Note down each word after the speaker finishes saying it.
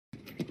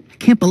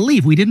can't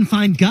believe we didn't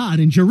find God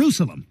in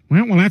Jerusalem.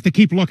 Well, we'll have to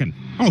keep looking.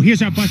 Oh,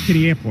 here's our bus to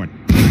the airport.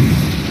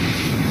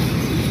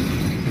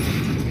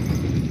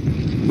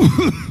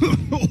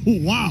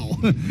 Wow,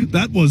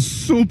 that was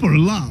super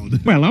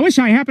loud. Well, Lois,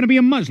 I happen to be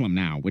a Muslim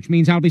now, which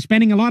means I'll be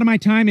spending a lot of my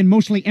time in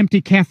mostly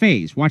empty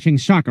cafes watching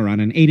soccer on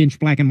an 8-inch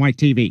black and white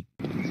TV.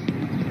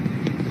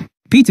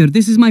 Peter,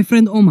 this is my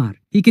friend Omar.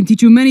 He can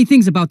teach you many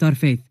things about our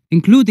faith,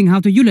 including how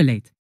to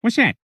ululate. What's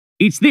that?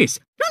 It's this.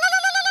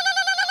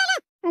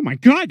 Oh my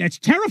God, that's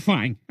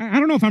terrifying. I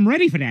don't know if I'm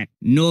ready for that.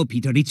 No,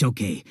 Peter, it's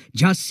okay.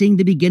 Just sing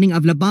the beginning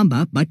of La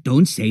Bamba, but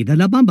don't say the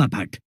La Bamba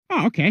part.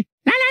 Oh, okay.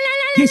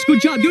 Yes,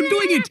 good job. You're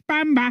doing it.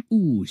 Bamba.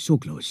 Ooh, so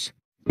close.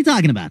 What are you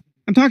talking about?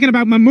 I'm talking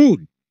about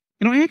Mahmoud.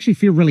 You know, I actually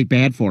feel really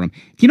bad for him. Do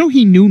you know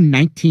he knew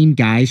 19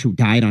 guys who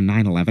died on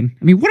 9/11?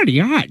 I mean, what are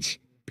the odds?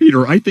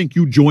 Peter, I think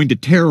you joined a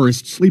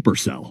terrorist sleeper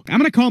cell. I'm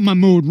gonna call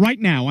Mahmoud right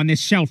now on this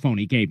cell phone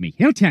he gave me.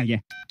 He'll tell you.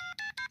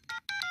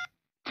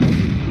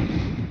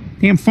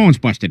 Damn phone's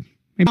busted.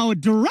 Our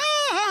drive!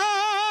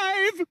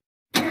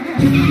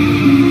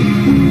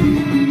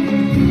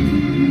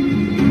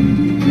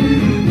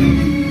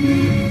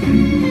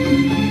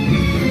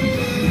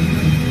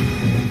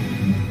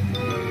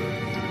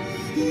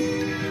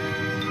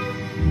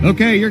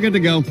 Okay, you're good to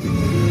go.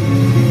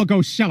 We'll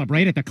go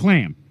celebrate at the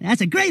Clam. That's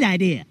a great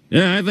idea.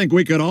 Yeah, I think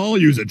we could all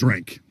use a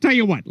drink. Tell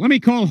you what, let me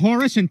call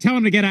Horace and tell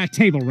him to get our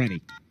table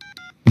ready.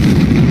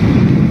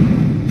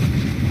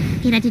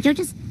 Peter, did you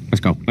just... Let's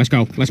go.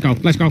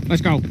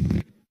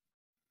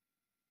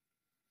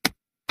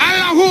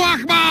 Allahu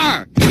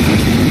Akbar!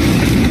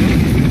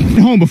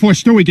 Home before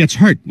Stewie gets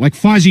hurt, like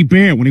Fozzie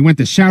Bear when he went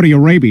to Saudi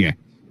Arabia.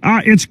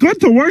 It's good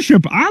to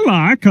worship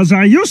Allah, because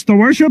I used to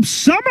worship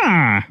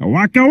Sama.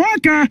 Waka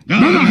waka.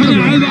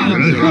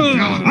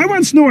 I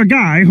once knew a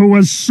guy who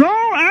was so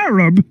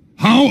Arab.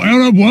 How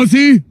Arab was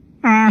he?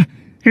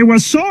 He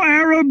was so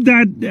Arab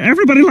that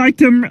everybody liked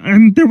him,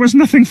 and there was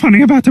nothing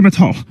funny about him at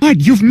all.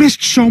 God, you've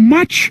missed so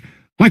much.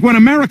 Like when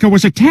America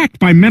was attacked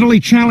by mentally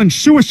challenged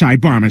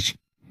suicide bombers.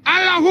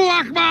 Allahu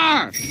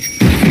Akbar!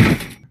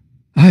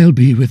 I'll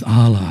be with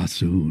Allah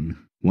soon.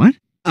 What?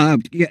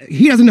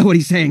 He doesn't know what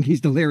he's saying.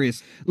 He's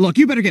delirious. Look,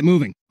 you better get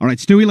moving. All right,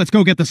 Stewie, let's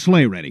go get the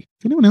sleigh ready.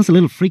 Is anyone else a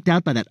little freaked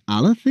out by that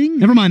Allah thing?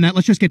 Never mind that,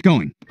 let's just get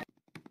going.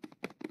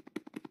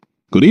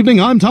 Good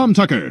evening, I'm Tom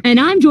Tucker. And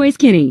I'm Joyce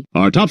Kinney.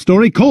 Our top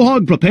story,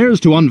 Quahog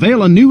prepares to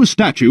unveil a new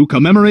statue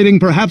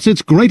commemorating perhaps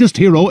its greatest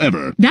hero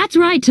ever. That's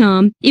right,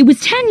 Tom. It was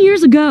 10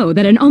 years ago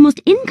that an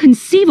almost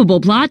inconceivable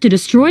plot to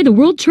destroy the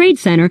World Trade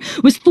Center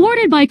was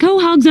thwarted by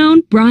Quahog's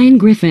own Brian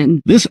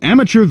Griffin. This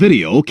amateur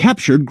video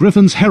captured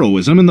Griffin's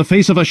heroism in the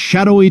face of a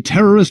shadowy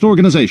terrorist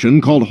organization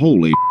called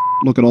Holy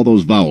look at all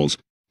those vowels.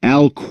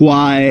 Al-Qaeda.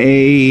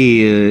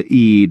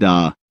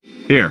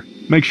 Here,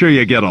 make sure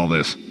you get all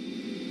this.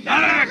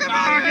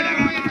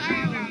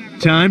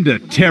 Time to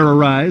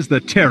terrorize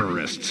the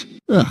terrorists.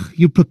 Ugh,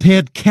 you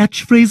prepared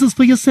catchphrases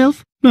for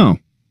yourself? No,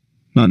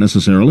 not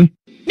necessarily.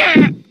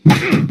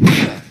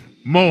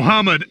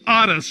 Mohammed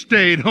Atta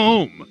stayed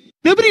home.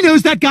 Nobody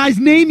knows that guy's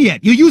name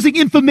yet. You're using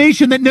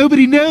information that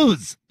nobody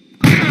knows.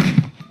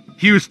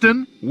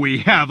 Houston, we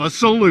have a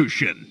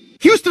solution.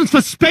 Houston's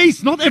for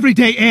space, not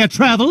everyday air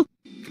travel.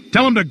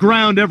 Tell them to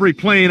ground every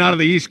plane out of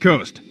the East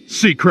Coast.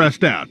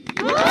 Seacrest out.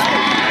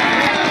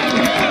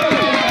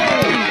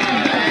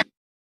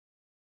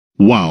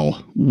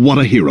 Wow, what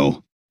a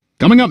hero.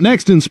 Coming up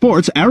next in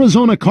sports,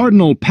 Arizona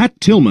Cardinal Pat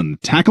Tillman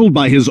tackled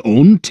by his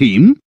own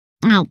team.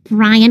 Oh,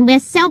 Brian, we're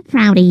so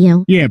proud of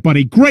you. Yeah,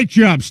 buddy, great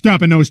job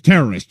stopping those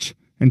terrorists.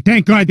 And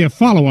thank God their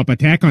follow-up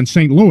attack on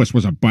St. Louis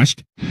was a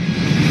bust.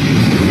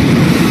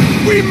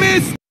 We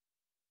missed!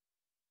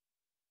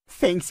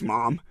 Thanks,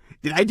 Mom.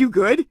 Did I do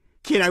good?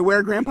 Can I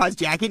wear Grandpa's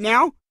jacket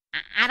now?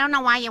 I don't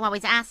know why you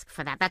always ask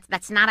for that.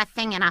 That's not a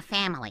thing in our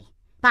family.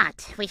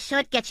 But we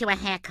should get you a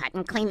haircut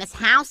and clean this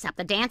house up.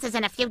 The dance is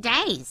in a few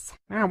days.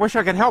 I wish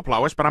I could help,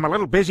 Lois, but I'm a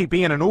little busy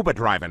being an Uber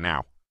driver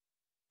now.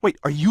 Wait,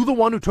 are you the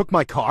one who took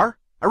my car?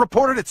 I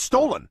reported it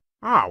stolen.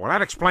 Oh, well,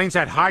 that explains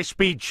that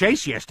high-speed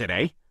chase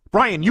yesterday.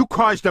 Brian, you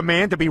caused a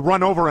man to be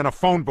run over in a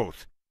phone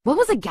booth. What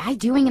was a guy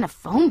doing in a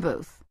phone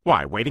booth?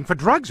 Why, waiting for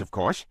drugs, of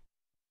course.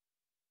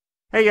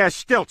 Hey,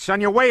 Stilts,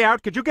 on your way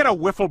out, could you get a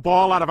wiffle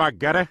ball out of our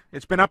gutter?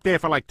 It's been up there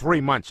for like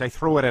 3 months. I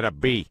threw it at a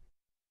bee.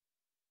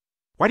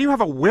 Why do you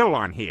have a will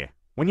on here?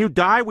 When you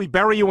die, we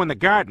bury you in the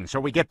garden so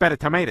we get better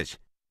tomatoes.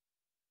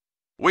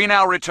 We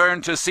now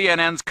return to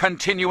CNN's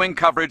continuing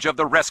coverage of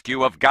the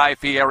rescue of Guy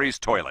Fieri's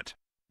toilet.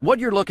 What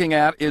you're looking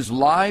at is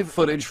live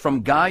footage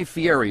from Guy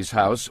Fieri's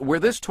house, where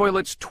this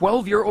toilet's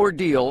 12-year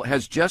ordeal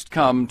has just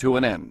come to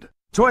an end.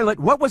 Toilet,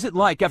 what was it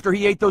like after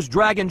he ate those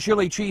dragon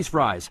chili cheese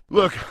fries?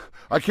 Look,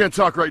 I can't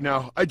talk right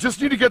now. I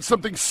just need to get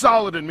something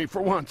solid in me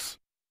for once.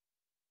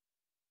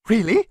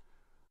 Really?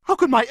 How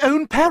could my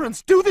own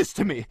parents do this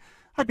to me?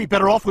 I'd be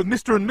better off with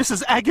Mr. and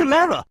Mrs.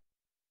 Aguilera.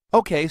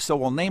 Okay, so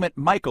we'll name it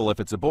Michael if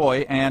it's a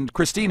boy, and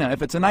Christina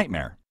if it's a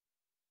nightmare.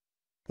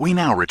 We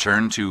now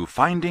return to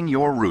Finding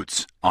Your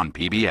Roots on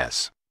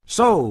PBS.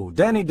 So,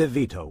 Danny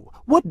DeVito,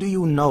 what do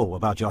you know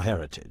about your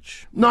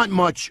heritage? Not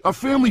much. Our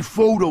family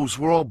photos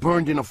were all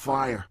burned in a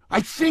fire.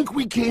 I think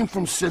we came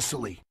from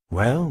Sicily.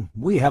 Well,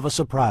 we have a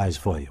surprise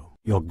for you.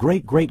 Your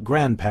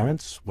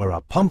great-great-grandparents were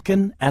a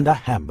pumpkin and a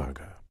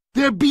hamburger.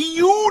 They're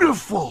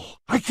beautiful!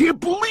 I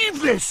can't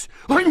believe this!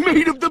 I'm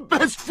made of the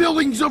best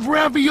fillings of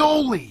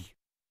ravioli!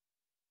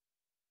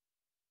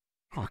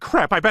 Oh,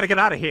 crap, I better get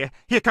out of here.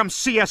 Here comes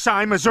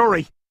CSI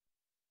Missouri.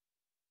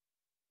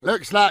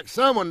 Looks like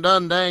someone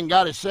done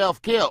got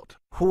himself killed.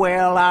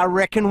 Well, I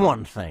reckon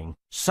one thing.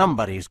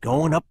 Somebody's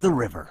going up the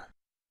river.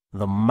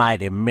 The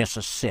mighty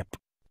Mississippi.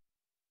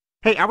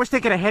 Hey, I was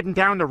thinking of heading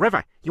down the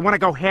river. You want to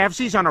go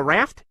halvesies on a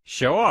raft?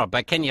 Sure,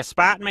 but can you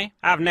spot me?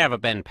 I've never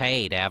been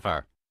paid,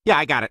 ever. Yeah,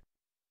 I got it.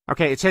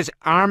 Okay, it says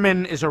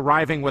Armin is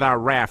arriving with our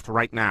raft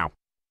right now.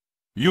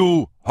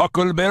 You,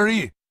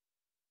 Huckleberry?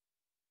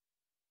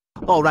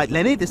 All right,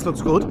 Lenny, this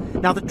looks good.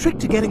 Now, the trick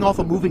to getting off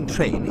a moving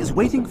train is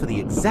waiting for the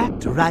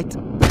exact right...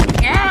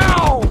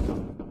 Ow!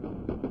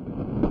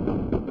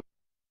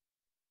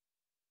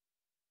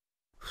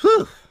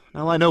 Whew.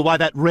 Now I know why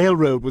that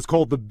railroad was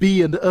called the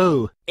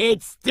B&O.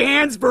 It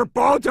stands for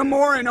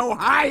Baltimore and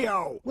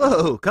Ohio.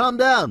 Whoa, calm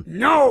down.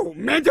 No,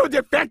 mental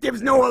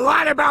defectives know a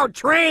lot about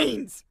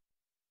trains.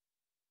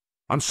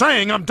 I'm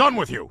saying I'm done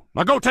with you.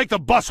 Now go take the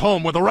bus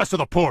home with the rest of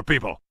the poor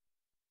people.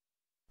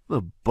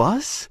 The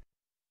bus?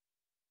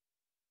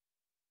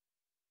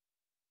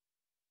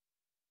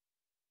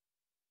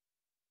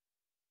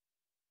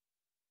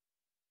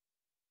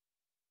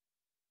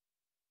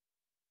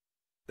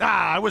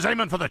 Ah, I was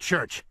aiming for the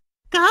church.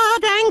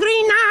 God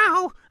angry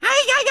now!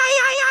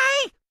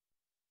 Aye!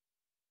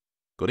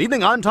 Good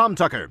evening, I'm Tom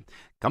Tucker.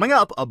 Coming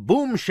up, a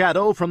boom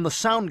shadow from the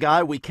sound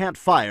guy we can't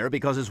fire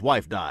because his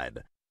wife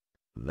died.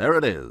 There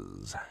it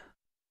is.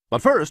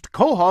 But first,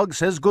 Quahog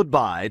says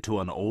goodbye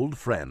to an old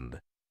friend.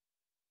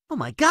 Oh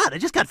my God, I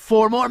just got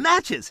 4 more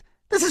matches!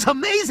 This is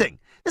amazing!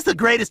 This is the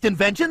greatest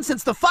invention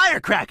since the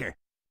firecracker!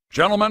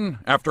 Gentlemen,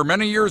 after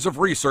many years of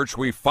research,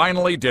 we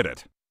finally did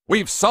it.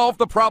 We've solved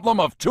the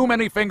problem of too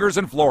many fingers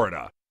in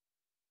Florida.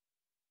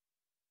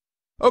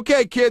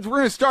 Okay, kids, we're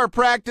gonna start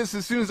practice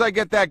as soon as I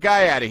get that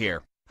guy out of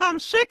here. I'm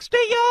 60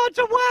 yards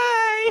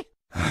away!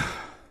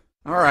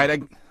 All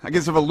right, I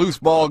guess if a loose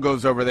ball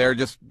goes over there,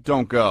 just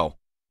don't go.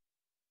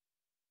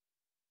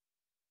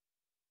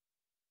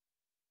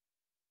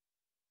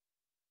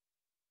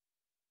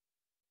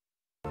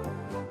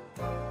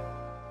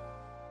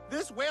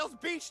 This whale's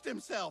beached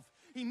himself.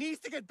 He needs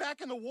to get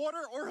back in the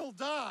water or he'll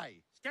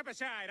die. Step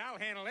aside, I'll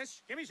handle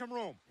this. Give me some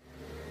room.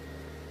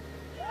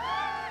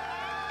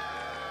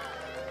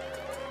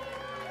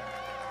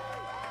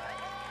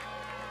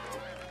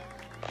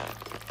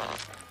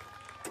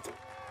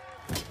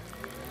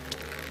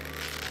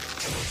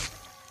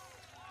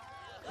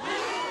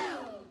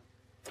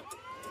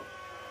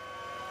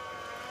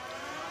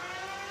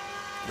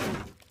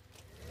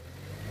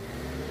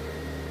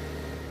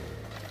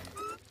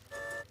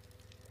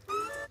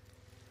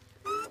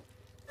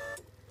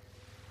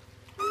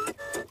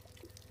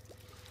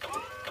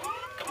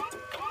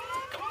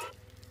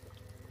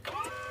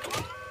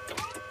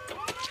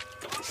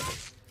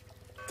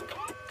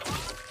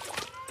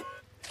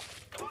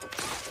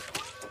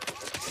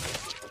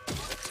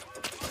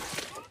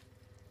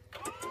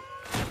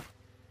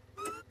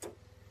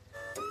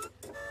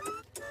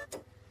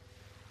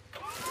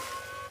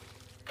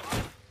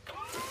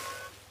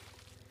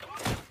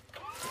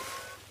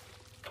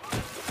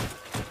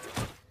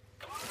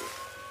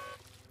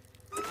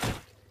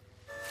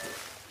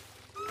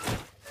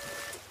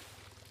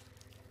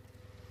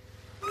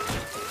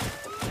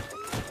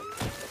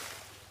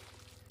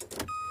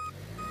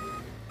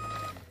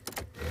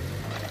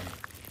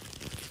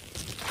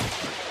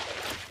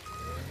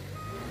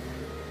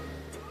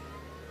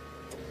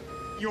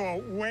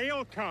 You're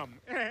welcome.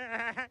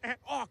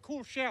 Oh,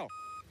 cool shell.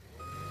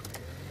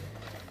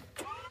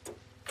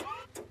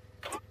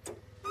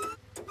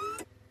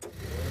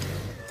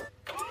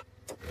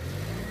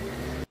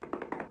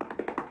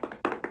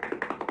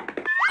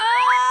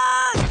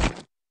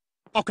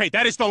 Okay,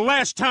 that is the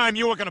last time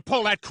you are gonna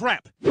pull that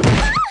crap.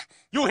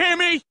 You hear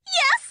me?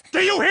 Yes! Do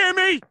you hear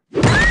me?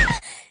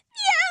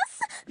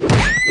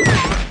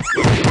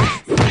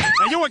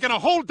 Now you are gonna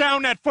hold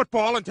down that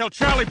football until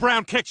Charlie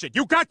Brown kicks it.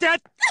 You got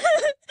that?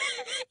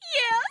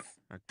 Yes!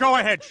 Now go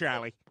ahead,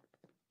 Charlie.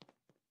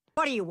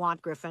 What do you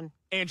want, Griffin?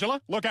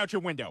 Angela, look out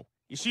your window.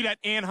 You see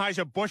that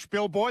Anheuser-Busch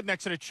billboard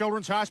next to the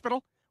Children's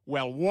Hospital?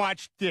 Well,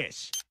 watch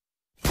this.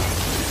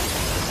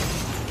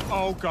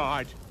 Oh,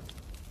 God.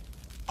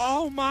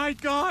 Oh, my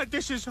God,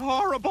 this is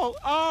horrible.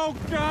 Oh,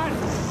 God.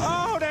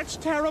 Oh, that's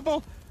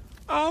terrible.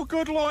 Oh,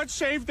 good Lord,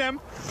 save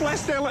them.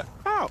 Bless their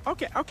Oh,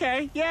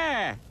 okay,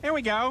 yeah. There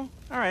we go.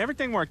 All right,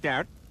 everything worked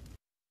out.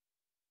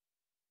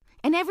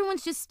 And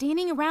everyone's just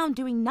standing around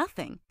doing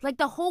nothing, like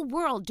the whole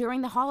world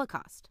during the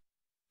Holocaust.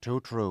 Too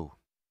true.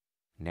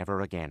 Never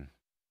again.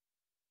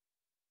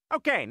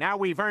 Okay, now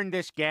we've earned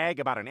this gag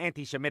about an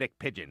anti-Semitic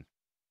pigeon.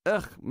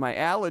 Ugh, my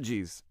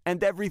allergies.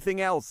 And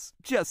everything else.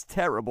 Just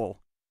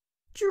terrible.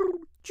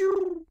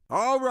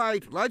 All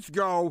right, let's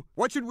go.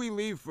 What should we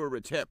leave for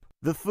a tip?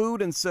 The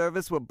food and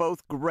service were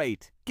both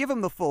great. Give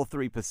him the full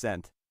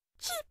 3%.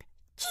 Cheap,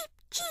 cheap,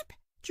 cheap.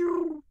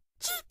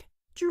 Cheap,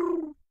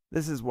 cheap.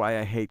 This is why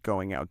I hate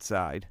going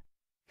outside.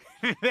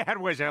 That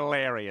was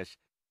hilarious.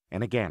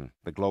 And again,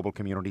 the global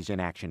community's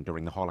inaction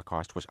during the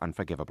Holocaust was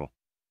unforgivable.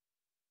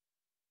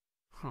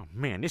 Oh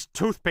man, this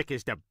toothpick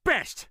is the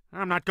best!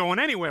 I'm not going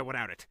anywhere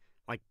without it.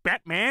 Like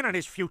Batman and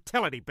his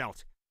futility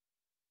belt.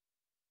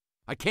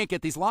 I can't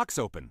get these locks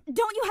open.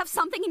 Don't you have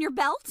something in your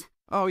belt?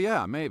 Oh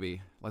yeah,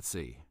 maybe. Let's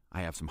see.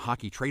 I have some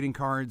hockey trading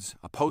cards,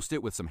 a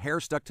Post-it with some hair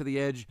stuck to the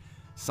edge,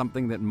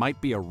 something that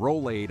might be a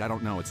Rolade. I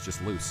don't know, it's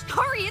just loose.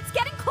 Hurry, it's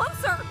getting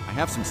closer! I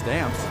have some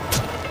stamps.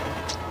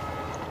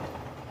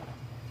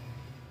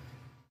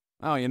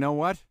 Oh, you know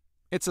what?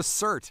 It's a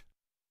cert.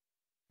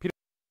 Peter.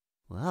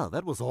 Well,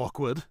 that was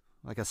awkward.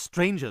 Like a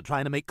stranger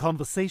trying to make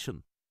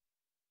conversation.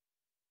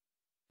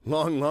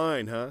 Long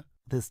line, huh?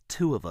 There's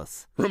two of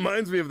us.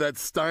 Reminds me of that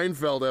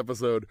Steinfeld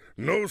episode,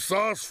 No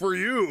Sauce for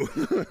You,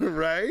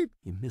 right?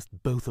 You missed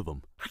both of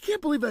them. I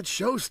can't believe that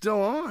show's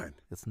still on.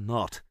 It's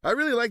not. I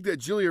really like that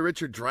Julia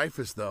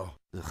Richard-Dreyfuss, though.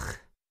 Ugh.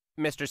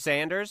 Mr.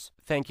 Sanders,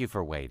 thank you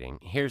for waiting.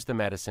 Here's the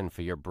medicine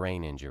for your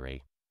brain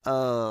injury.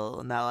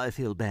 Oh, now I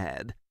feel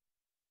bad.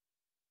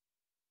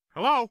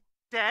 Hello?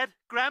 Dad,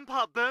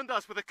 Grandpa burned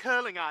us with a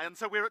curling iron,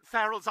 so we're at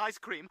Farrell's Ice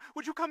Cream.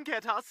 Would you come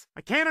get us?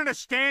 I can't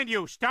understand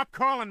you. Stop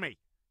calling me.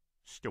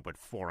 Stupid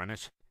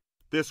foreigners.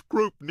 This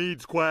group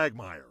needs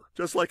Quagmire,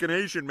 just like an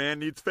Asian man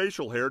needs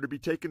facial hair to be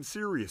taken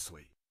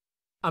seriously.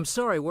 I'm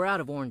sorry, we're out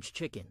of orange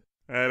chicken.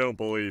 I don't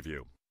believe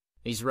you.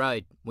 He's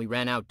right. We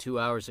ran out 2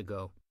 hours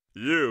ago.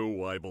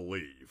 You, I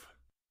believe.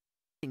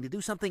 To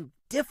do something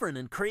different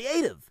and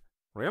creative.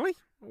 Really?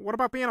 What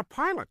about being a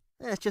pilot?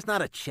 It's just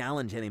not a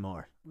challenge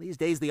anymore. These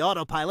days, the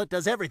autopilot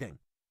does everything.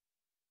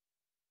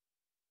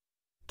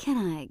 Can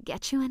I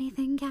get you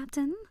anything,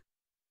 Captain?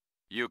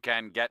 You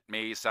can get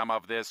me some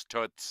of this,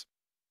 Toots.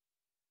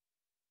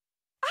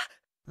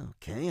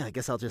 Okay, I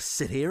guess I'll just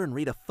sit here and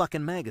read a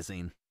fucking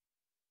magazine.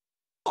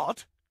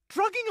 What?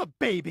 Drugging a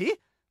baby?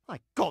 My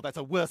God, that's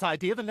a worse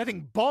idea than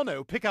letting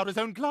Bono pick out his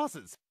own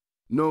glasses.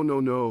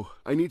 No.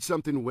 I need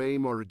something way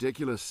more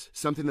ridiculous.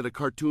 Something that a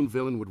cartoon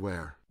villain would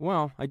wear.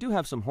 Well, I do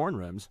have some horn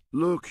rims.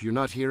 Look, you're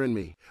not hearing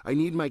me. I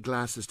need my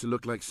glasses to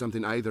look like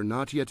something either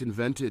not yet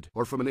invented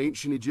or from an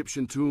ancient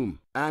Egyptian tomb.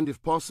 And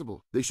if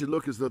possible, they should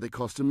look as though they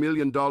cost $1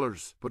 million,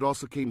 but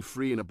also came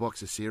free in a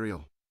box of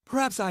cereal.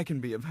 Perhaps I can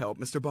be of help,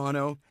 Mr.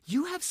 Bono.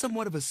 You have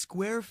somewhat of a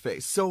square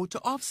face, so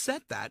to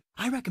offset that,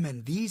 I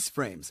recommend these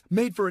frames,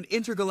 made for an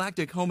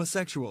intergalactic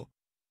homosexual.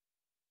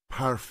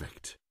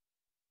 Perfect.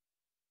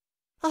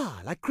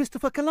 Ah, like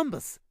Christopher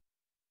Columbus.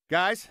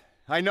 Guys,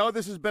 I know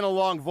this has been a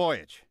long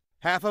voyage.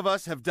 Half of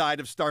us have died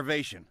of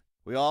starvation.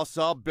 We all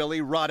saw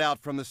Billy rot out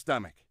from the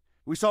stomach.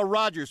 We saw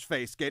Roger's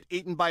face get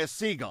eaten by a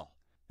seagull.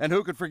 And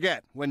who could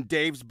forget when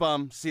Dave's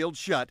bum sealed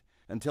shut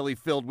until he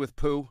filled with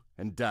poo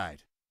and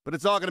died. But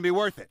it's all going to be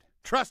worth it.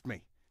 Trust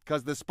me,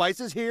 because the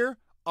spices here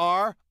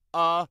are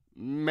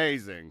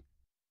amazing.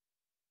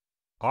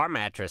 Our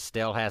mattress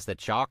still has the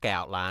chalk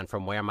outline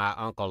from where my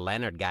Uncle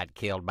Leonard got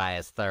killed by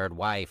his third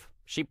wife.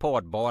 She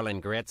poured boiling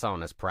grits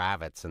on his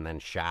privates and then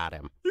shot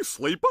him. You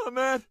sleep on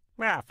that?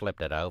 Well, I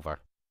flipped it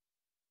over.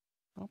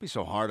 Don't be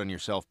so hard on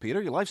yourself,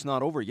 Peter. Your life's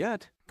not over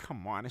yet.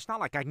 Come on, it's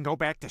not like I can go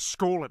back to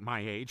school at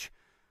my age.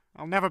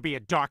 I'll never be a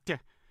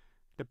doctor.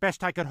 The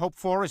best I could hope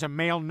for is a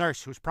male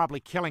nurse who's probably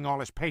killing all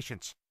his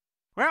patients.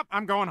 Well,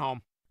 I'm going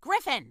home.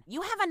 Griffin,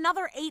 you have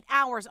another 8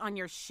 hours on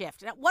your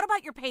shift. Now, what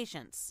about your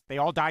patients? They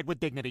all died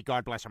with dignity,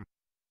 God bless them.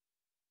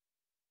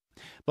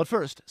 But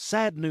first,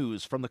 sad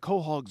news from the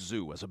Quahog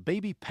Zoo as a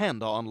baby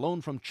panda on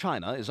loan from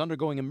China is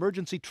undergoing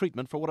emergency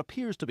treatment for what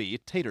appears to be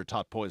tater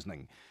tot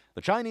poisoning.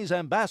 The Chinese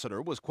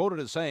ambassador was quoted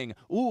as saying,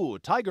 "Ooh,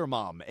 tiger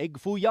mom, egg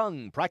foo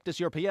young,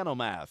 practice your piano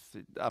math."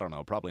 I don't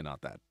know, probably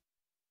not that.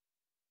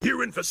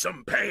 You're in for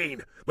some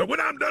pain, but when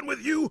I'm done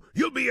with you,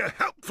 you'll be a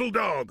helpful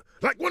dog,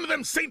 like one of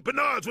them St.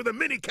 Bernards with a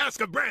mini cask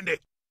of brandy.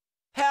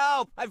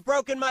 Help! I've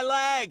broken my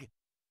leg!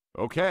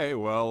 Okay,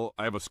 well,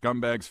 I have a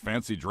scumbag's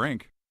fancy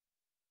drink.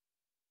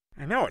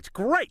 I know, it's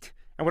great!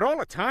 And with all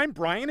the time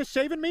Brian is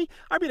saving me,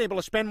 I've been able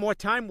to spend more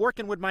time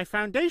working with my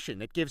foundation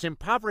that gives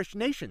impoverished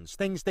nations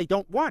things they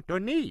don't want or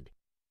need.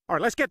 All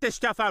right, let's get this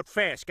stuff out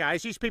fast,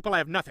 guys. These people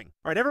have nothing.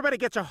 All right, everybody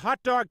gets a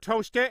hot dog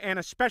toaster and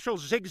a special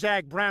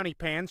zigzag brownie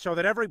pan so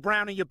that every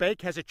brownie you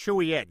bake has a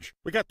chewy edge.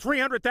 We got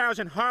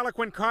 300,000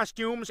 Harlequin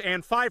costumes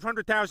and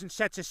 500,000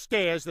 sets of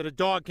stairs that a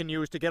dog can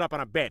use to get up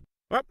on a bed.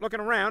 Well, looking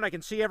around, I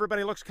can see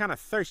everybody looks kind of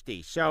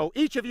thirsty, so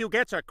each of you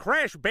gets a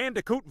Crash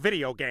Bandicoot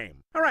video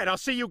game. All right, I'll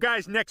see you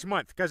guys next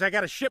month, because I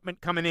got a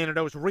shipment coming in of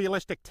those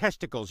realistic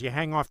testicles you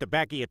hang off the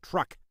back of your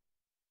truck.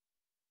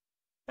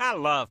 I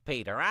love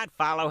Peter. I'd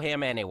follow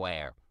him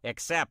anywhere,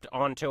 except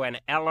onto an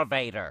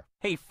elevator.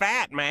 He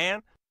fat,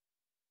 man.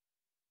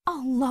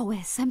 Oh,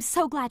 Lois, I'm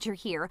so glad you're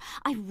here.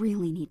 I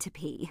really need to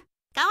pee.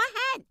 Go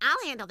ahead.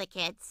 I'll handle the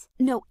kids.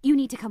 No, you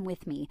need to come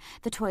with me.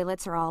 The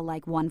toilets are all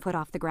like 1 foot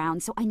off the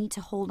ground, so I need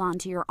to hold on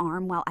to your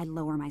arm while I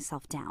lower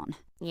myself down.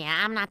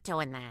 Yeah, I'm not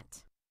doing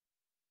that.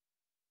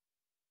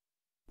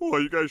 Boy,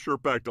 you guys sure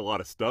packed a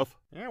lot of stuff.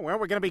 Yeah, well,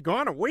 we're gonna be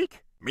gone a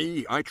week.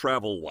 Me, I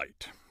travel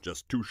light.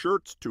 Just 2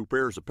 shirts, 2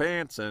 pairs of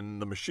pants,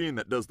 and the machine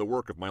that does the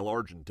work of my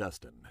large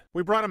intestine.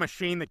 We brought a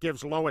machine that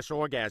gives Lois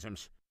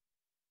orgasms.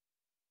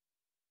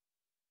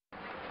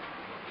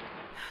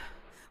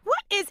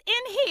 What is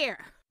in here?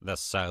 The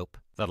soap,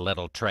 the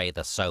little tray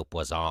the soap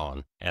was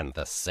on, and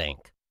the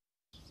sink.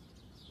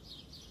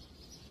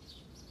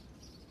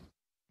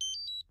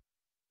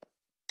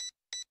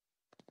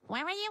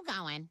 Where are you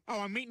going?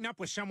 Oh, I'm meeting up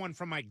with someone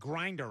from my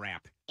Grindr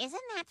app.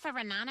 Isn't that for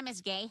anonymous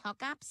gay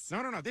hookups?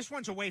 No, this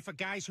one's a way for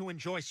guys who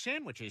enjoy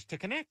sandwiches to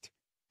connect.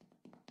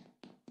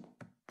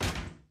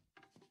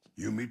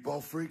 You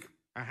meatball freak?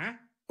 Uh-huh.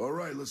 All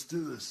right, let's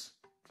do this.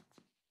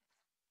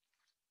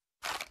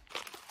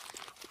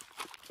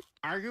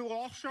 Are you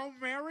also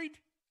married?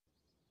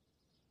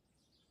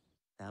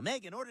 Now,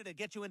 Meg, in order to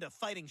get you into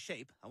fighting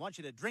shape, I want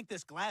you to drink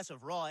this glass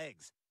of raw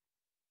eggs.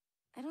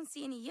 I don't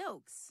see any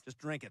yolks. Just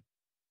drink it.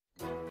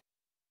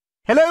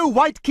 Hello,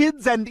 white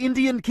kids and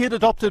Indian kid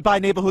adopted by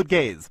neighborhood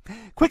gays.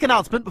 Quick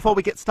announcement before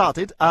we get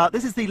started.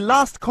 This is the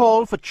last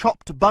call for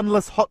chopped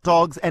bunless hot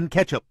dogs and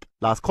ketchup.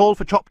 Last call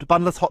for chopped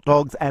bunless hot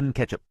dogs and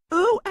ketchup.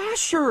 Oh,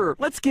 Asher,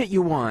 let's get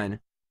you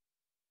one.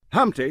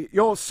 Humpty,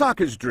 your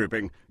sock is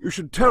drooping. You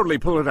should totally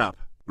pull it up.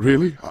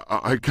 Really?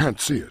 I can't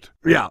see it.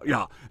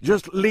 Yeah.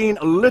 Just lean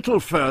a little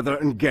further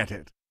and get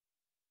it.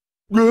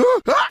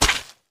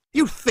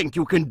 You think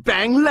you can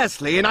bang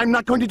Leslie and I'm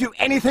not going to do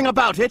anything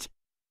about it?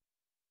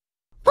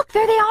 Look,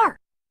 there they are.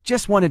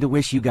 Just wanted to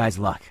wish you guys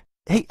luck.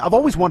 Hey, I've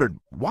always wondered,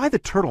 why the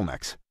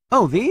turtlenecks?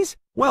 Oh, these?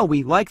 Well,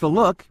 we like the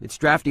look. It's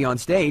drafty on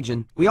stage,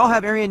 and we all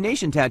have Aryan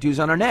Nation tattoos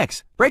on our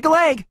necks. Break a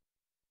leg!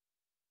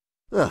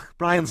 Ugh,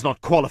 Brian's not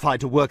qualified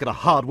to work at a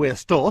hardware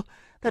store.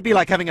 That'd be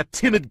like having a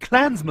timid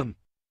Klansman.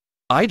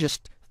 I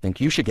just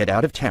think you should get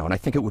out of town. I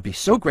think it would be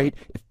so great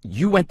if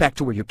you went back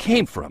to where you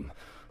came from.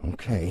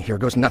 Okay, here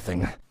goes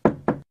nothing.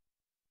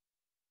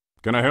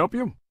 Can I help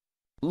you?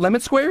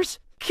 Lemon squares?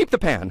 Keep the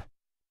pan.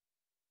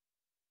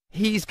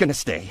 He's gonna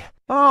stay.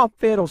 Oh,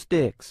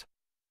 fiddlesticks.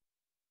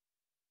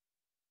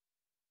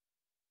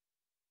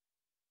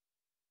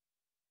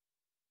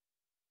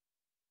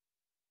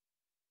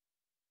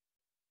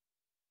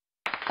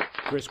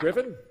 Chris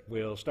Griffin,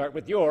 we'll start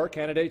with your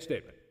candidate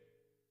statement.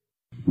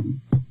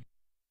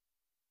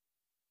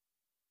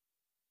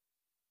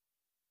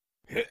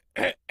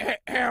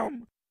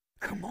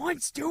 Come on,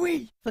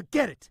 Stewie.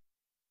 Forget it.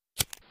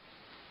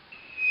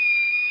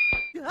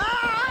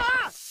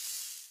 Ah!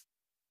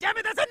 Damn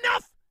it, that's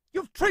enough!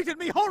 You've treated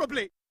me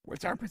horribly!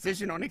 What's our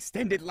position on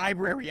extended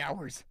library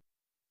hours?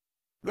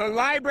 The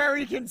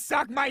library can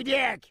suck my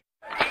dick!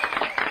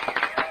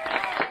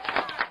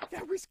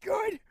 That was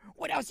good!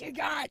 What else you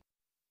got?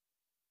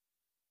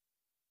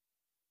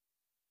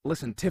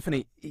 Listen,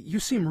 Tiffany, you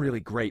seem really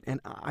great, and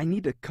I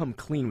need to come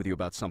clean with you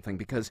about something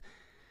because,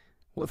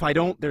 well, if I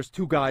don't, there's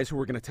 2 guys who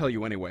are going to tell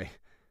you anyway.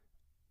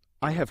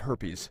 I have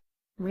herpes.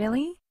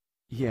 Really?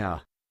 Yeah.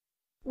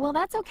 Well,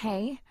 that's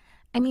okay.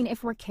 I mean,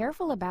 if we're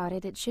careful about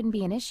it, it shouldn't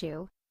be an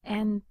issue.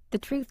 And the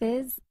truth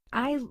is,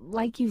 I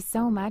like you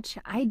so much,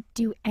 I'd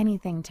do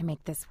anything to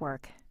make this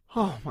work.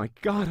 Oh my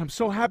God, I'm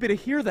so happy to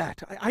hear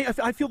that.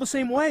 I feel the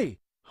same way.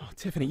 Oh,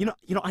 Tiffany, you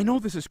know, I know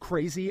this is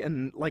crazy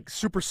and like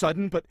super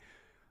sudden, but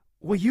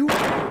will you?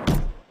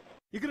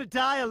 You're gonna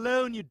die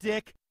alone, you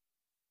dick.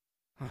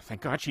 Oh,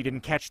 thank God she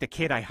didn't catch the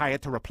kid I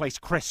hired to replace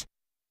Chris.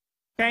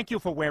 Thank you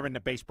for wearing the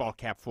baseball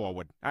cap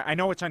forward. I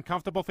know it's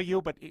uncomfortable for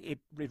you, but it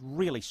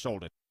really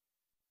sold it.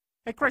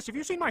 Hey, Chris, have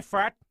you seen my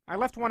frat? I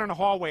left one in the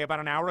hallway about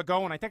an hour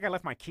ago, and I think I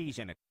left my keys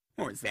in it.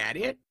 Oh, is that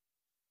it?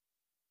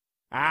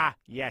 Ah,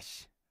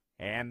 yes.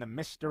 And the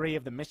mystery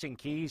of the missing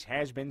keys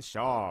has been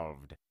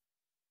solved.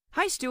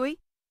 Hi, Stewie.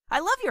 I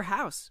love your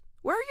house.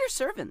 Where are your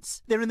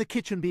servants? They're in the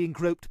kitchen being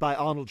groped by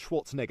Arnold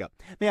Schwarzenegger.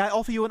 May I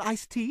offer you an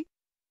iced tea?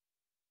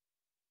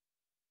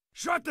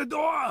 Shut the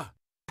door!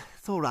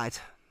 It's all right.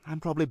 I'm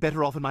probably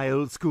better off in my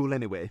old school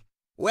anyway.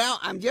 Well,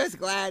 I'm just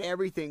glad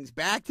everything's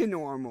back to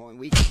normal and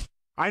we...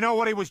 I know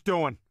what he was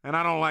doing, and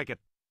I don't like it.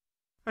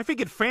 I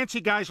figured fancy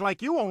guys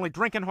like you only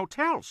drink in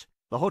hotels.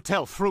 The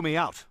hotel threw me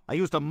out. I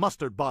used a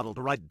mustard bottle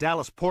to write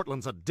Dallas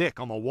Portland's a dick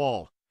on the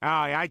wall.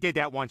 Oh, yeah, I did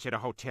that once at a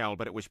hotel,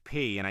 but it was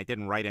pee, and I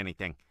didn't write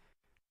anything.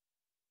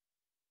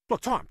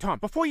 Look, Tom,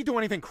 before you do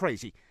anything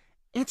crazy,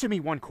 answer me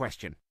one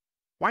question.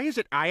 Why is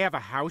it I have a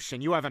house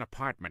and you have an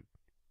apartment?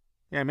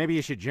 Yeah, maybe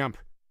you should jump.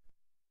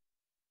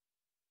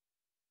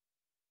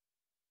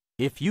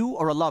 If you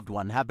or a loved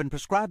one have been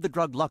prescribed the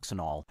drug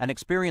Luxenol and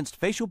experienced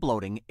facial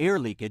bloating, ear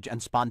leakage,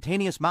 and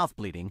spontaneous mouth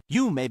bleeding,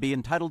 you may be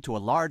entitled to a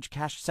large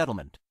cash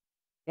settlement.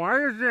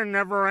 Why is there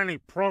never any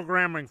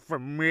programming for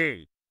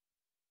me?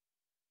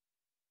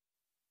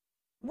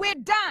 We're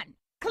done!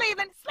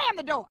 Cleveland, slam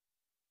the door!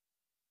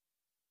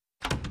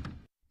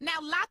 Now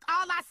lock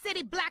all our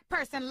city black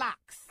person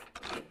locks.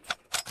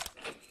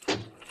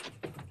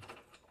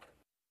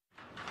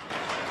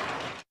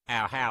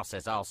 Our house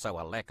is also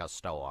a liquor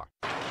store.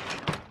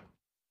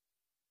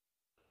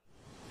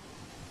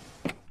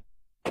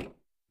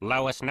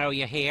 Lois know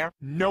you're here?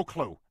 No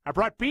clue. I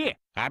brought beer.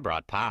 I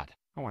brought pot.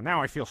 Oh, and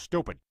now I feel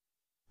stupid.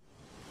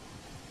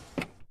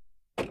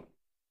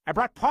 I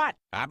brought pot.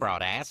 I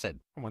brought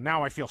acid. Oh, well,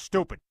 now I feel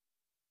stupid.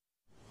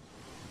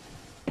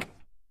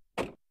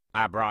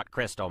 I brought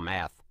crystal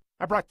meth.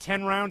 I brought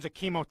 10 rounds of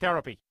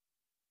chemotherapy.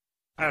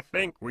 I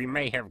think we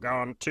may have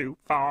gone too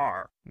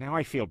far. Now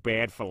I feel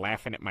bad for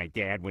laughing at my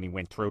dad when he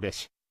went through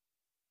this.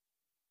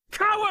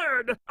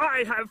 Coward!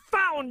 I have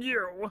found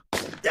you!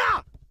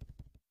 Ah!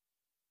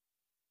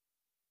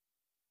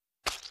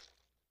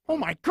 Oh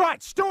my God,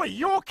 Stewie,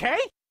 you okay?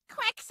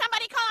 Quick,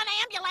 somebody call an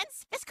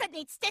ambulance. This could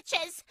need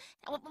stitches.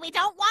 We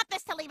don't want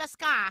this to leave a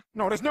scar.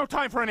 No, there's no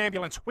time for an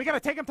ambulance. We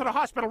gotta take him to the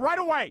hospital right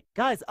away.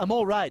 Guys, I'm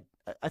all right.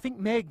 I think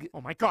Meg...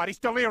 Oh my God, he's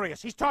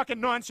delirious. He's talking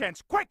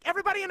nonsense. Quick,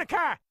 everybody in the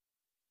car!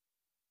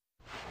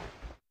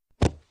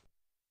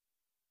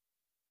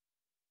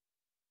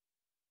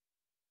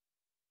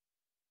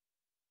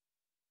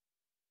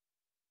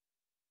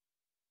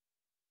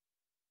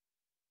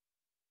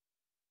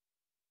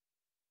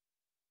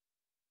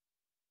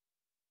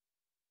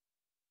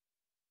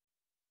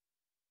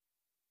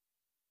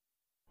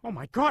 Oh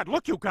my God,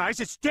 look you guys,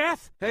 it's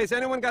Death! Hey, has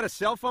anyone got a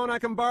cell phone I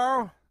can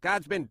borrow?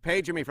 God's been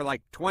paging me for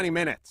like 20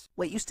 minutes.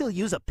 Wait, you still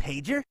use a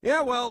pager?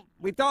 Yeah, well,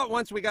 we thought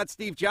once we got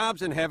Steve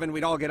Jobs in heaven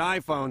we'd all get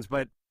iPhones,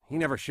 but he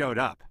never showed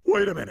up.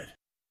 Wait a minute.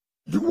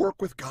 You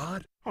work with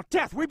God? Oh,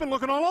 Death, we've been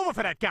looking all over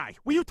for that guy.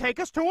 Will you take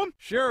us to him?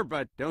 Sure,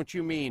 but don't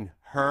you mean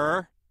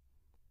her?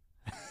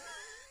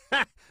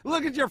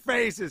 Look at your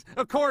faces.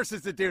 Of course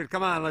it's the dude.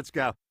 Come on, let's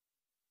go.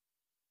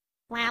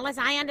 Well, as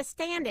I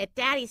understand it,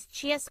 Daddy's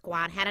cheer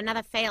squad had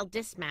another failed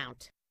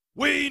dismount.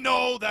 We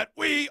know that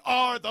we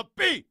are the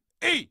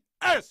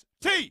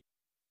B-E-S-T!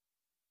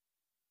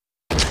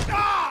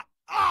 Ah!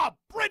 Ah!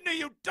 Brittany,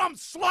 you dumb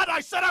slut! I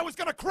said I was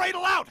gonna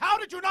cradle out! How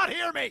did you not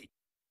hear me?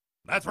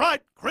 That's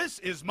right, Chris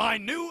is my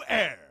new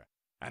heir.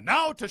 And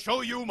now to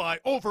show you my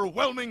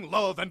overwhelming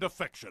love and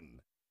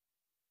affection.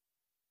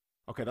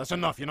 Okay, that's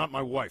enough. You're not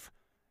my wife.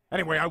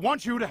 Anyway, I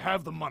want you to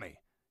have the money.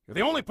 You're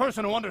the only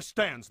person who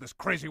understands this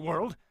crazy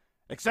world.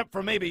 Except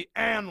for maybe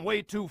Anne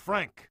Way Too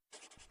Frank.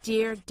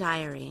 Dear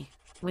Diary,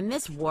 when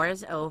this war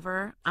is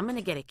over, I'm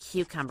gonna get a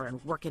cucumber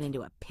and work it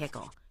into a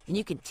pickle. And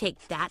you can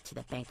take that to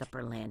the Bank of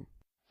Berlin.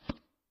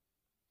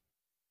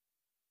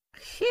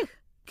 Phew,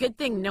 good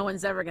thing no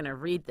one's ever gonna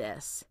read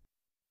this.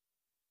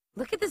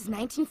 Look at this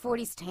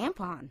 1940s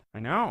tampon. I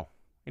know.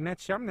 Isn't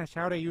that something? That's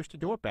how they used to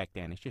do it back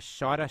then. It's just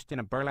sawdust in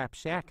a burlap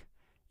sack.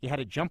 You had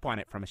to jump on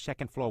it from a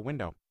second-floor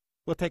window.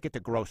 We'll take it to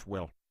Gross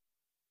Will.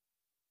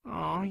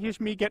 Oh,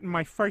 here's me getting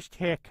my first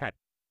haircut.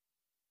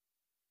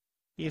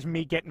 Here's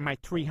me getting my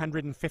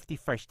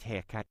 351st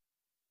haircut.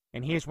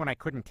 And here's when I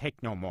couldn't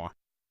take no more.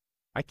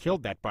 I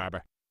killed that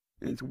barber.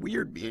 It's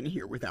weird being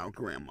here without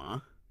Grandma.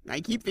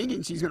 I keep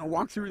thinking she's gonna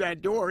walk through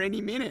that door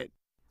any minute.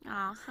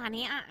 Oh,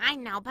 honey, I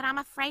know, but I'm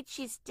afraid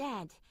she's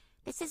dead.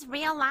 This is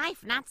real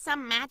life, not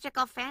some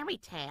magical fairy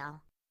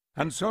tale.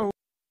 And so...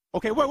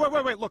 Okay, wait,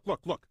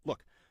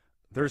 look.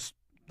 There's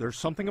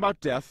something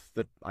about death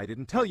that I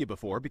didn't tell you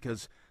before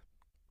because...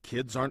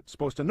 kids aren't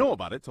supposed to know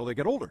about it till they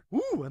get older.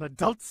 Ooh, an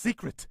adult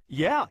secret.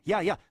 Yeah.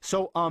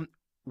 So,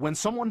 when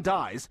someone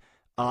dies,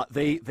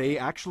 they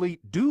actually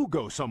do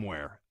go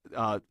somewhere.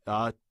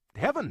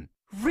 Heaven.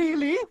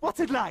 Really? What's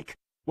it like?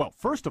 Well,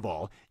 first of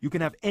all, you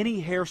can have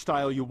any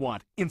hairstyle you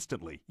want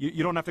instantly.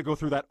 You don't have to go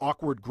through that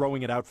awkward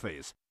growing it out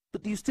phase.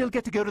 But do you still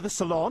get to go to the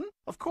salon?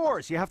 Of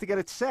course, you have to get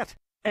it set.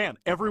 And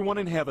everyone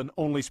in heaven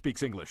only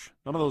speaks English.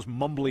 None of those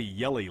mumbly,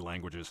 yelly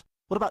languages.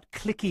 What about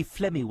clicky,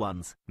 phlegmy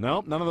ones?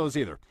 No, none of those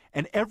either.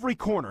 And every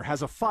corner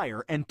has a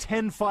fire and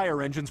 10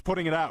 fire engines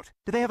putting it out.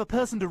 Do they have a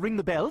person to ring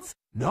the bells?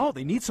 No,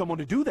 they need someone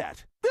to do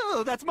that.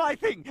 Oh, that's my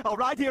thing. All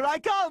right, here I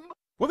come.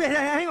 Wait,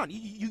 hang on.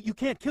 You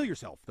can't kill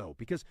yourself, though,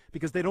 because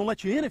they don't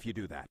let you in if you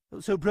do that.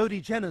 So Brody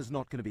Jenner's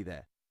not going to be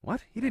there?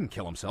 What? He didn't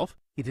kill himself.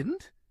 He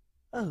didn't?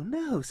 Oh,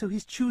 no, so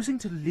he's choosing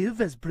to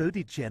live as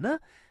Brody Jenner?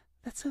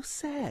 That's so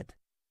sad.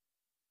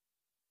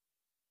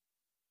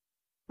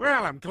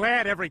 Well, I'm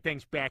glad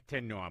everything's back to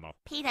normal.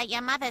 Peter,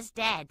 your mother's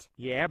dead.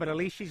 Yeah, but at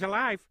least she's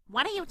alive.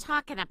 What are you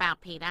talking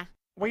about, Peter?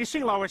 Well, you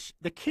see, Lois,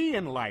 the key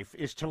in life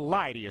is to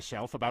lie to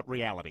yourself about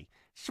reality.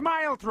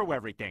 Smile through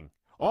everything.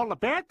 All the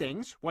bad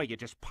things, well, you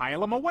just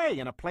pile them away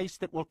in a place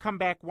that will come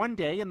back one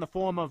day in the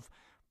form of,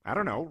 I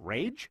don't know,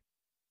 rage?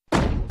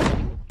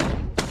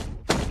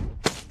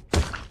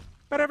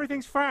 But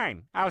everything's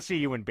fine. I'll see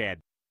you in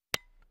bed.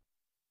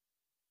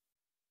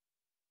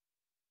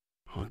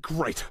 Oh,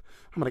 great.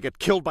 I'm gonna get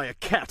killed by a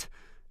cat.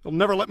 They'll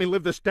never let me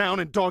live this down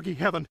in doggy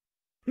heaven.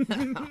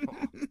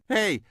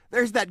 Hey,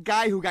 there's that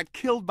guy who got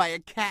killed by a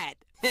cat.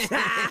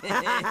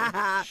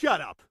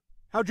 Shut up.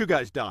 How'd you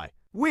guys die?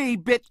 We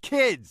bit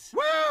kids.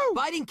 Woo!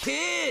 Biting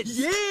kids!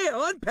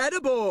 Yeah,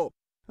 unpettable.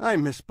 I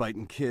miss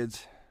biting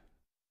kids.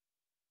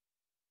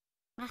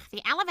 Ugh,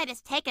 the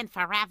elevator's taking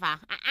forever.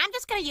 I'm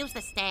just gonna use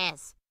the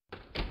stairs.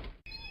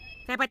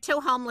 There were 2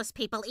 homeless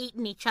people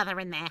eating each other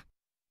in there.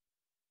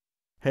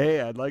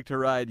 Hey, I'd like to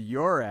ride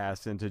your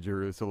ass into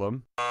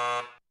Jerusalem.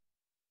 Wow!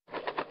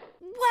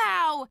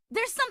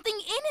 There's something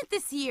in it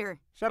this year!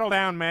 Settle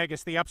down, Meg.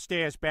 It's the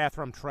upstairs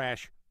bathroom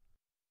trash.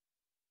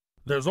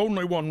 There's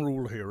only one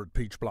rule here at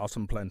Peach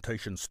Blossom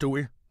Plantation,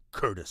 Stewie.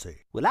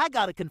 Courtesy. Well, I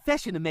got a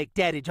confession to make,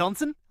 Daddy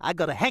Johnson. I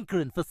got a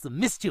hankering for some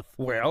mischief.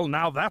 Well,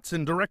 now that's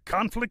in direct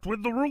conflict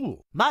with the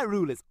rule. My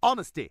rule is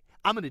honesty.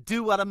 I'm gonna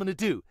do what I'm gonna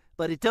do.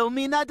 But it don't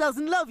mean I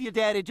doesn't love you,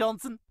 Daddy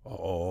Johnson.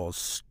 Oh,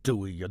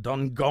 Stewie, you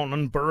done gone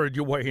and buried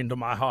your way into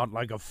my heart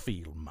like a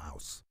field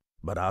mouse.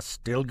 But I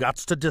still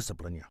gots to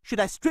discipline you. Should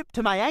I strip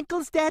to my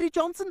ankles, Daddy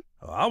Johnson?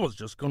 I was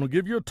just gonna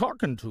give you a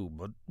talking to,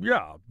 but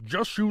yeah,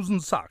 just shoes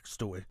and socks,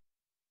 Stewie.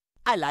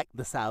 I like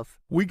the South.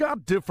 We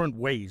got different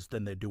ways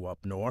than they do up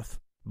north,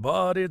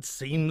 but it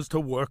seems to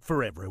work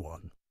for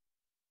everyone.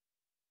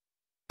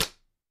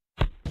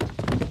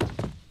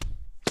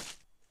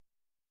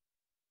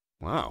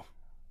 Wow.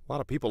 A lot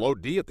of people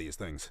OD at these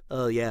things.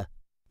 Oh, yeah.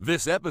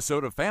 This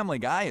episode of Family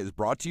Guy is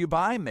brought to you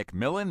by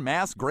McMillan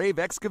Mass Grave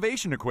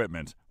Excavation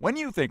Equipment. When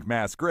you think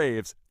mass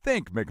graves,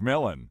 think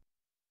McMillan.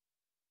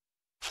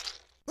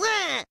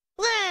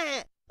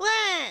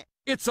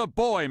 It's a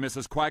boy,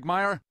 Mrs.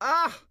 Quagmire.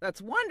 Ah,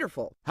 that's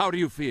wonderful. How do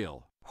you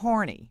feel?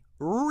 Horny.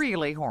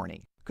 Really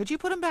horny. Could you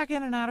put him back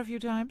in and out a few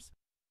times?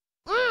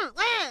 I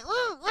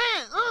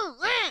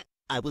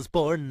was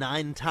born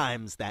 9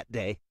 times that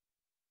day.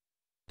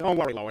 Don't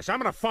worry, Lois. I'm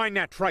gonna find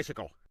that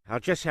tricycle. I'll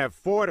just have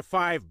 4 to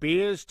 5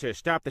 beers to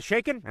stop the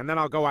shaking, and then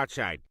I'll go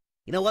outside.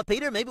 You know what,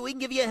 Peter? Maybe we can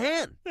give you a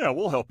hand. Yeah,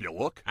 we'll help you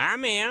look.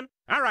 I'm in.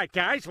 All right,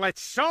 guys,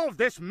 let's solve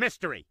this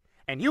mystery.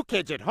 And you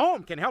kids at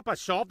home can help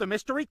us solve the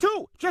mystery,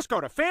 too. Just go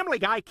to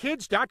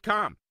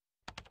FamilyGuyKids.com.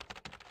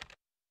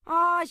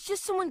 Aw, it's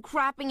just someone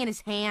crapping in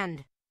his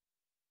hand.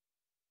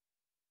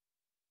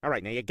 All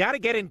right, now you gotta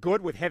get in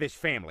good with Heather's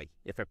family.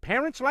 If her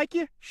parents like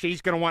you,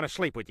 she's gonna want to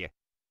sleep with you.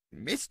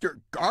 Mr.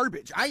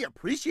 Garbage, I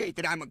appreciate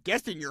that I'm a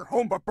guest in your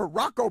home, but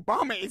Barack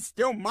Obama is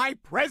still my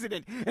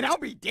president, and I'll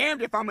be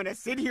damned if I'm gonna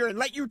sit here and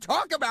let you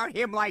talk about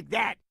him like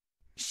that.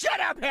 Shut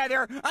up,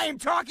 Heather! I am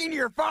talking to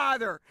your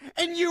father!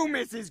 And you,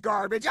 Mrs.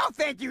 Garbage, I'll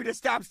thank you to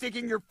stop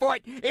sticking your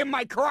foot in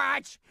my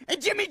crotch! And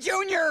Jimmy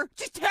Jr.,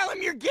 just tell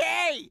him you're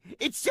gay!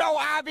 It's so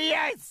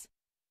obvious!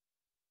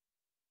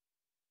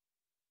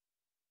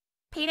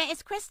 Peter,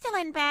 is Chris still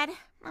in bed?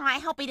 Oh, I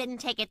hope he didn't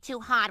take it too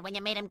hard when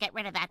you made him get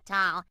rid of that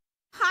doll.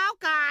 Oh,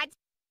 God!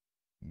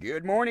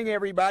 Good morning,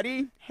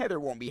 everybody. Heather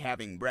won't be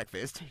having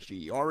breakfast.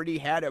 She already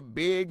had a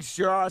big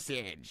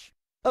sausage.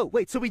 Oh,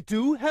 wait, so we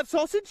do have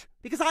sausage?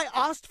 Because I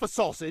asked for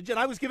sausage, and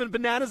I was given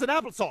bananas and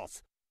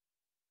applesauce.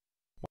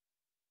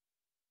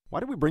 Why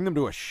did we bring them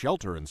to a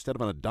shelter instead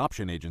of an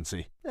adoption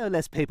agency?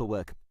 Less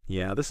paperwork.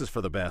 Yeah, this is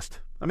for the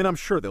best. I mean, I'm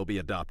sure they'll be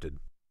adopted.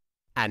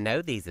 I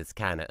know these is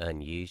kind of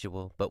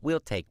unusual, but we'll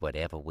take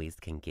whatever we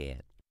can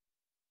get.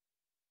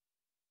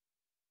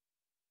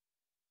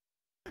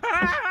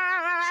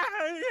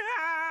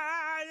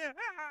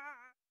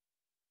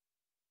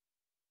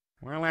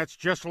 Well, that's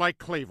just like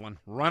Cleveland,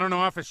 running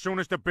off as soon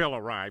as the bill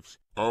arrives.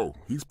 Oh,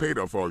 he's paid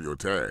off all your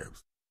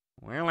tabs.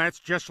 Well, that's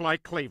just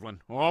like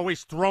Cleveland,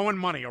 always throwing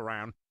money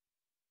around.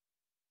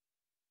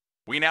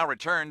 We now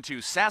return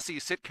to sassy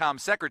sitcom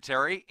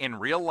secretary in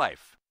real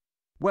life.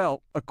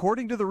 Well,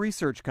 according to the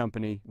research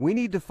company, we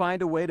need to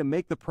find a way to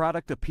make the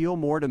product appeal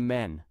more to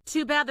men.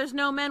 Too bad there's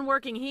no men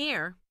working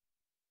here.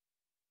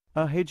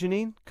 Hey,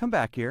 Janine, come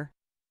back here.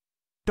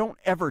 Don't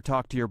ever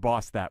talk to your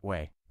boss that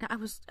way. I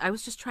was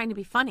just trying to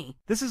be funny.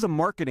 This is a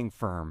marketing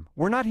firm.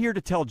 We're not here to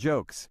tell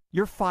jokes.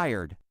 You're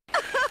fired.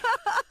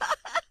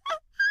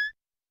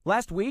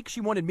 Last week,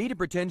 she wanted me to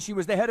pretend she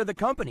was the head of the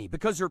company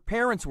because her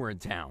parents were in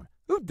town.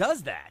 Who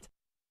does that?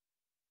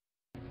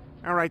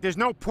 All right, there's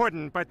no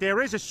pudding, but there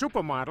is a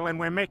supermodel, and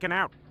we're making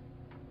out.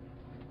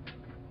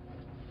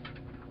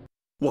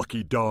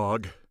 Lucky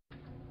dog.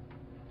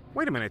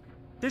 Wait a minute.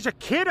 There's a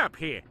kid up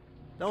here.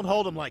 Don't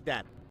hold him like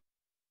that.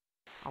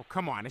 Oh,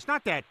 come on. It's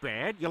not that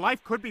bad. Your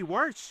life could be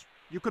worse.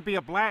 You could be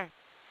a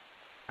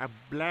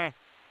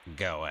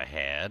Go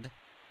ahead.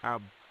 A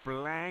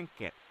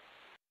blanket.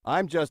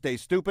 I'm just a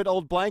stupid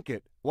old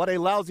blanket. What a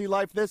lousy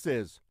life this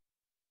is.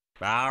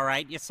 All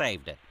right, you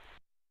saved it.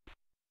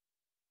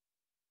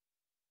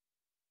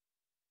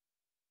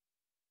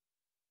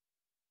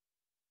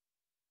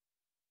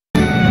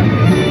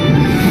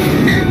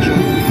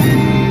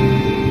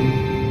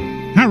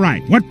 All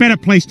right, what better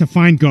place to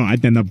find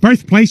God than the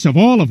birthplace of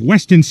all of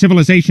Western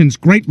civilization's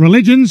great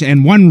religions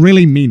and one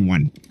really mean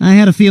one? I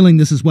had a feeling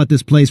this is what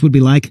this place would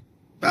be like.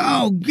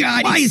 Oh,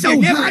 God, Why it's is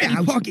so there hot never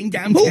out. parking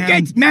downtown? Who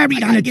gets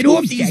married on a get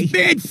off Tuesday? these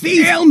bad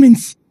feet.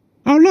 Ailments.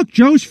 Oh, look,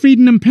 Joe's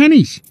feeding them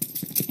pennies.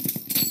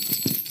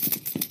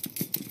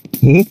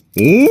 Oh,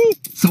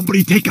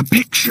 somebody take a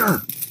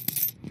picture.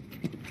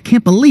 I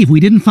can't believe we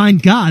didn't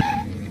find God.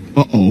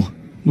 Uh-oh,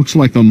 looks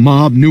like the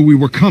mob knew we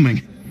were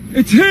coming.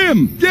 It's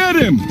him! Get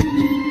him!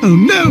 Oh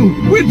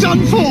no, we're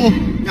done for!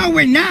 No,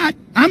 we're not.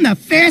 I'm the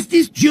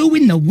fastest Jew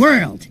in the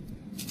world.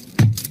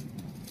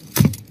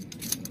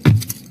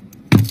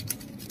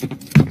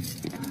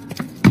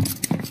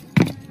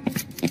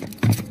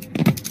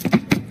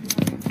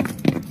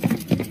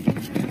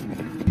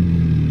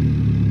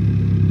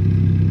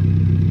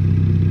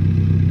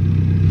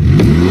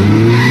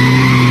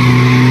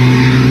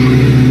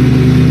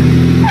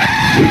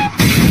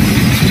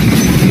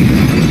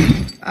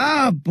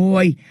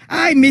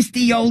 I miss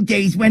the old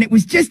days when it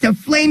was just a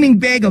flaming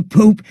bag of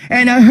poop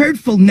and a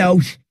hurtful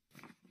note.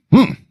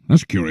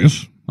 That's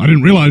curious. I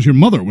didn't realize your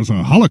mother was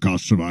a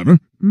Holocaust survivor.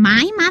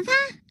 My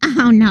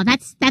mother? Oh, no,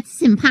 that's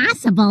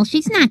impossible.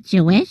 She's not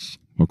Jewish.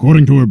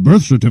 According to her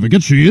birth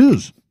certificate, she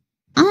is.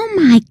 Oh,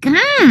 my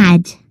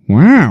God.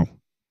 Wow.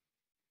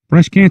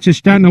 Breast cancer's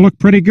starting to look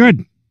pretty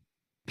good.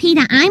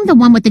 Peter, I'm the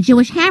one with the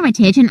Jewish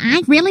heritage, and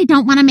I really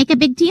don't want to make a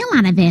big deal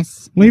out of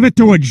this. Leave it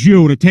to a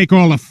Jew to take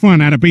all the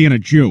fun out of being a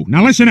Jew.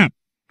 Now listen up.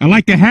 I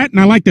like the hat and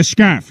I like the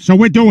scarf, so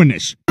we're doing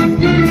this.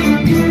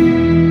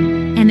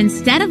 And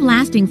instead of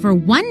lasting for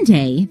 1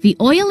 day, the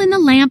oil in the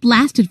lamp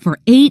lasted for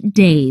 8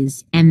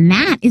 days. And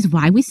that is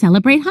why we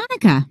celebrate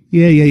Hanukkah.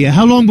 Yeah.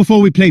 How long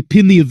before we play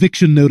pin the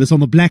eviction notice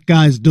on the black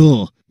guy's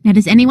door? Now,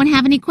 does anyone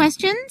have any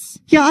questions?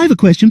 Yeah, I have a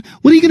question.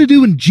 What are you going to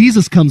do when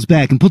Jesus comes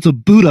back and puts a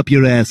boot up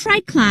your ass?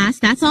 Right, class.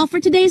 That's all for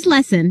today's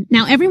lesson.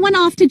 Now, everyone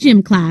off to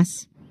gym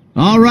class.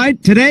 All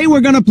right, today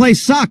we're going to play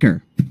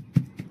soccer.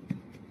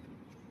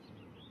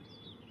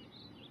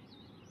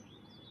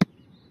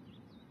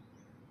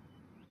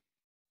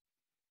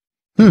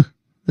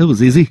 That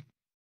was easy.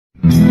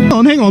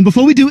 Hang on.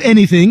 Before we do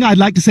anything, I'd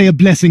like to say a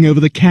blessing over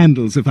the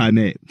candles, if I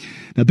may.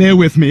 Now, bear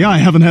with me. I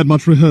haven't had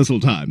much rehearsal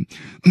time.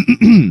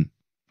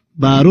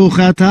 Baruch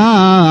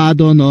atah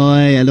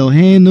Adonai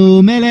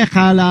Eloheinu melech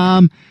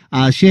haolam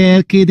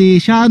asher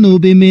kidishanu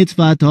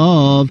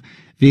b'mitzvatov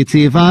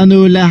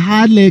v'tzivanu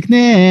lahadlik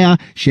ner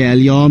shel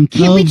yom tov.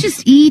 Can't we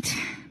just eat?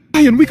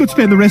 And we could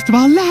spend the rest of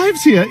our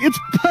lives here. It's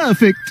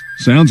perfect.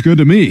 Sounds good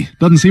to me.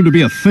 Doesn't seem to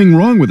be a thing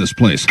wrong with this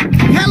place.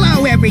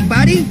 Hello,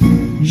 everybody.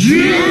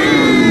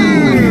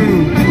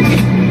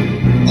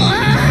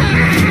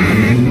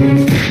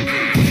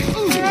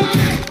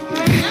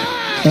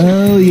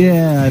 Oh,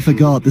 yeah, I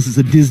forgot. This is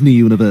a Disney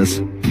universe.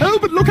 Oh,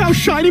 but look how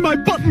shiny my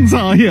buttons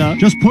are here.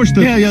 Just push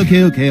the... Yeah,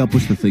 okay, I'll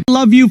push the thing.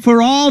 Love you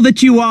for all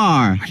that you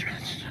are.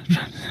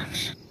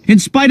 In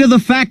spite of the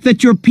fact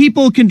that your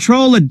people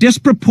control a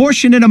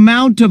disproportionate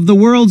amount of the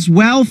world's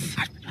wealth,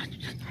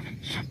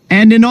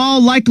 and in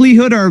all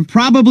likelihood are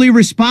probably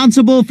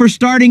responsible for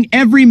starting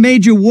every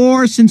major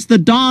war since the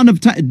dawn of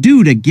time.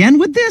 Dude, again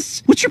with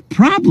this? What's your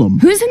problem?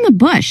 Who's in the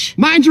bush?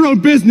 Mind your own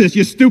business,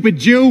 you stupid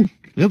Jew.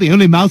 Well, the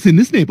only mouse in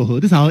this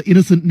neighborhood is our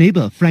innocent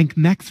neighbor, Frank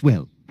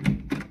Maxwell.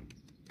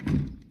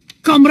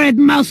 Comrade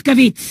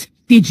Mouskowitz,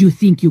 did you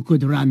think you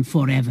could run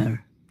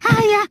forever?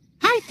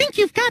 I think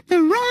you've got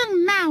the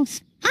wrong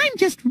mouse. I'm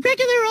just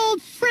regular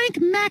old Frank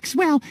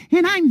Maxwell,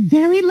 and I'm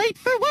very late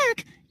for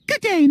work.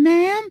 Good day,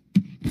 ma'am.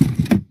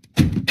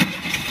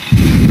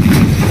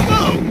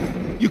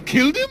 Oh, you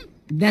killed him?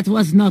 That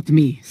was not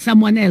me.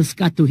 Someone else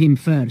got to him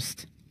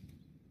first.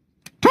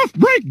 Tough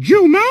break,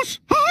 Jew Mouse!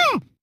 Ha-ha!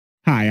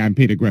 Hi, I'm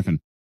Peter Griffin.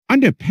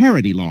 Under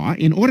parody law,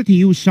 in order to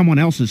use someone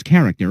else's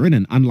character in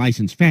an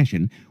unlicensed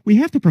fashion, we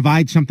have to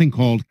provide something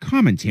called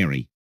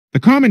commentary. The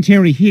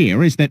commentary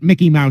here is that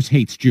Mickey Mouse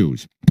hates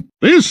Jews.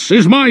 This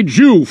is my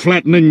Jew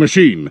flattening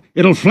machine.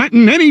 It'll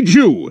flatten any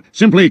Jew.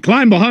 Simply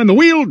climb behind the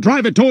wheel,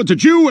 drive it towards a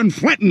Jew, and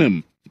flatten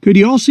him. Could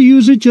you also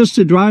use it just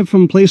to drive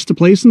from place to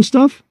place and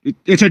stuff?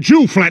 It's a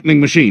Jew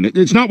flattening machine.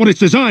 It's not what it's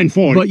designed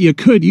for. But you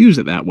could use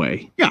it that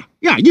way.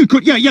 You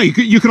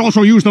could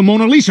also use the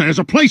Mona Lisa as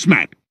a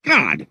placemat.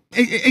 God.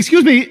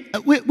 Excuse me,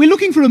 we're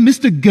looking for a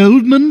Mr.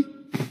 Goldman.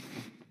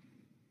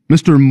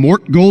 Mr.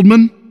 Mort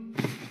Goldman?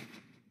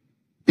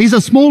 He's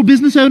a small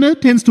business owner,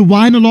 tends to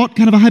whine a lot,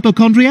 kind of a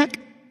hypochondriac.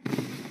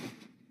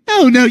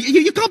 Oh, no,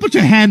 you can't put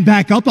your hand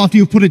back up after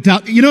you've put it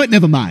down. You know what,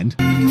 never mind.